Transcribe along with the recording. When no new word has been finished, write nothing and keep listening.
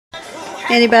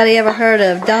Anybody ever heard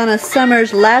of Donna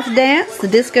Summer's Last Dance, the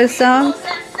disco song?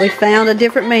 We found a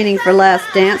different meaning for last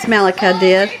dance. Malachi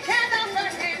did.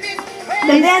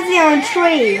 They're dancing on a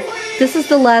tree. This is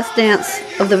the last dance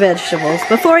of the vegetables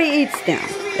before he eats them.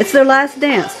 It's their last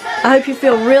dance. I hope you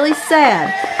feel really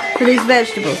sad for these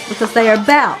vegetables because they are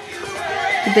about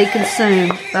to be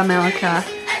consumed by Malachi.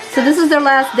 So this is their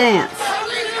last dance.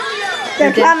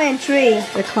 They're climbing a tree.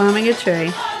 They're climbing a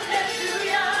tree.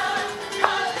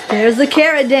 There's the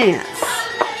carrot dance.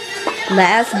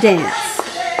 Last dance.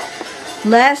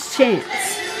 Last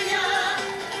chance.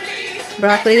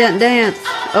 Broccoli doesn't dance.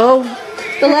 Oh,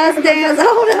 the last dance.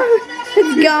 Oh no,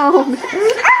 it's gone.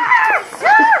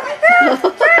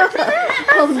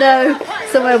 Oh no,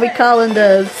 somebody will be calling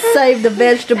the Save the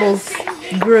Vegetables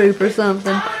group or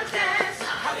something.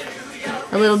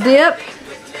 A little dip.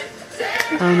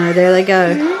 Oh no, there they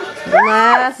go. The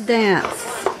last dance.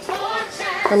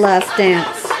 The last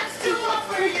dance.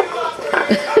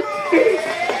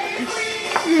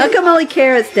 How come only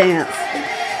carrots dance?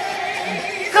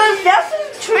 Because that's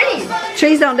a tree.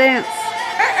 Trees don't dance.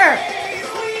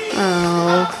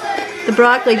 Oh, the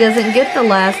broccoli doesn't get the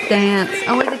last dance.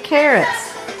 Only the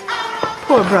carrots.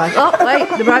 Poor broccoli. Oh, wait,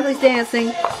 the broccoli's dancing.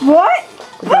 What?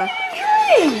 What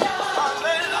tree?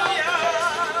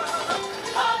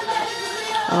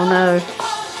 Oh no.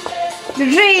 The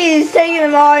tree is taking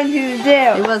him all into his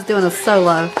deal. He was doing a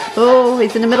solo. Oh,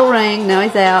 he's in the middle ring. Now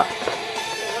he's out.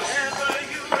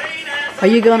 Are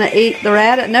you going to eat the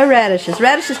radish? No radishes.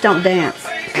 Radishes don't dance.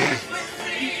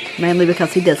 Mainly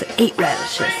because he doesn't eat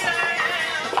radishes.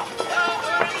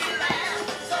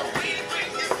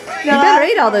 You better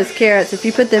eat all those carrots if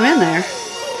you put them in there.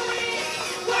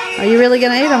 Are you really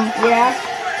going to eat them? Yeah.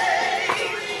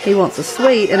 He wants a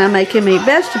sweet, and I make him eat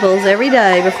vegetables every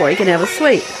day before he can have a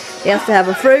sweet. He has to have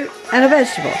a fruit and a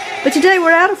vegetable. But today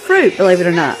we're out of fruit, believe it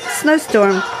or not.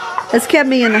 Snowstorm has kept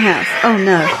me in the house. Oh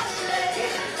no.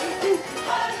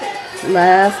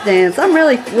 Last dance. I'm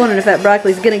really wondering if that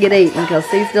broccoli's going to get eaten because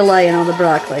he's delaying on the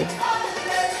broccoli.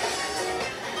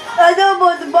 I know,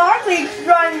 but the broccoli is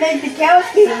trying to make the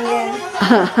carrots get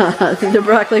in. The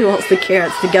broccoli wants the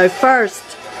carrots to go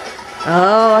first.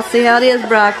 Oh, I see how it is,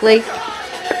 broccoli.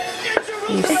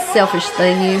 You selfish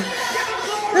thing, you.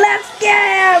 Let's get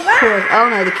him! Oh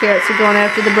no, the carrots are going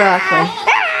after the broccoli.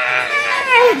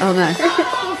 Oh no,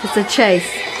 it's a chase.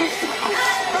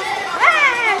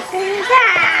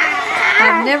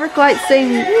 I've never quite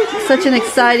seen such an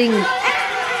exciting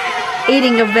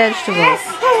eating of vegetables.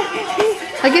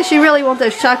 I guess you really want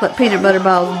those chocolate peanut butter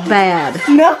balls bad.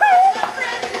 No,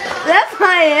 that's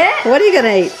not it. What are you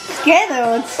gonna eat?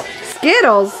 Skittles.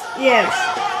 Skittles? Yes.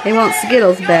 He wants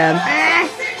Skittles bad.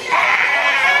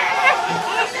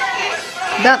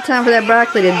 About time for that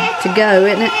broccoli to go,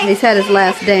 isn't it? He's had his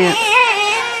last dance.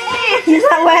 He's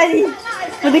not ready,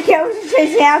 but the carrots are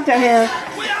chasing after him.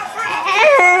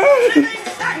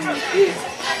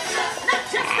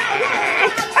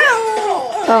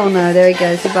 Oh no, there he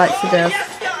goes. He bites the dust.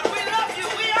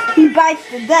 He bites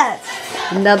the dust.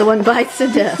 Another one bites the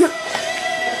dust.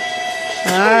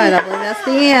 Alright, I believe that's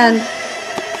the end.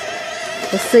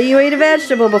 Let's see you eat a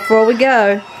vegetable before we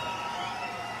go.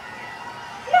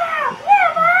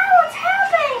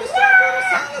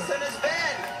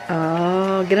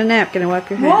 Oh, get a napkin and wipe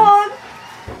your hands.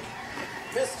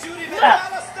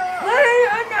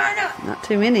 Not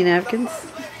too many napkins.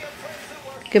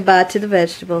 Goodbye to the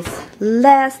vegetables.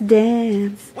 Last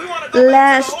dance.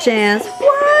 Last chance.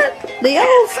 What? The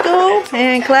old school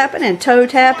hand clapping and toe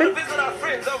tapping.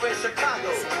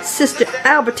 Sister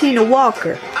Albertina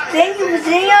Walker. Thank you for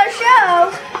seeing our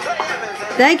show.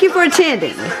 Thank you for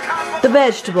attending the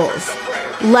vegetables.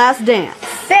 Last dance.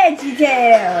 Veggie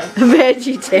Tales.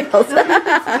 Veggie Tales.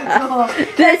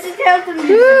 Veggie Tales.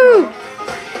 Woo.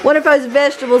 What if those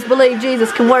vegetables believe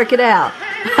Jesus can work it out?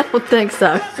 I don't think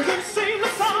so.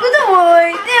 But don't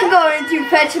worry, they're going to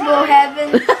vegetable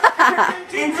heaven.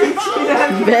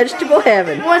 Vegetable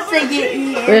heaven. Once they get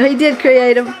eaten. Well, he did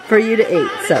create them for you to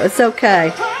eat, so it's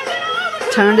okay.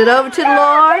 Turned it over to the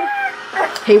Lord.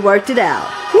 He worked it out.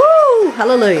 Woo!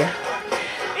 Hallelujah.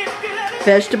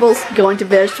 Vegetables going to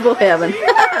vegetable heaven.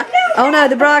 Oh no,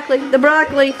 the broccoli. The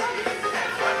broccoli.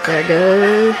 There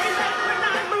goes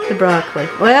the broccoli.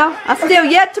 Well, I still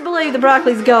yet to believe the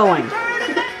broccoli's going.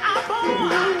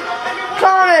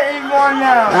 Comment if you want to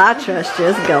know. I trust you.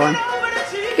 It's going.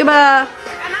 Goodbye.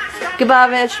 Goodbye,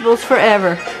 vegetables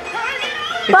forever.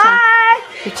 Bye.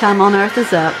 Your time on earth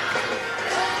is up.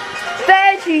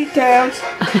 Veggie Tales.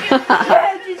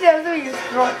 Veggie Tales.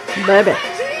 Baby.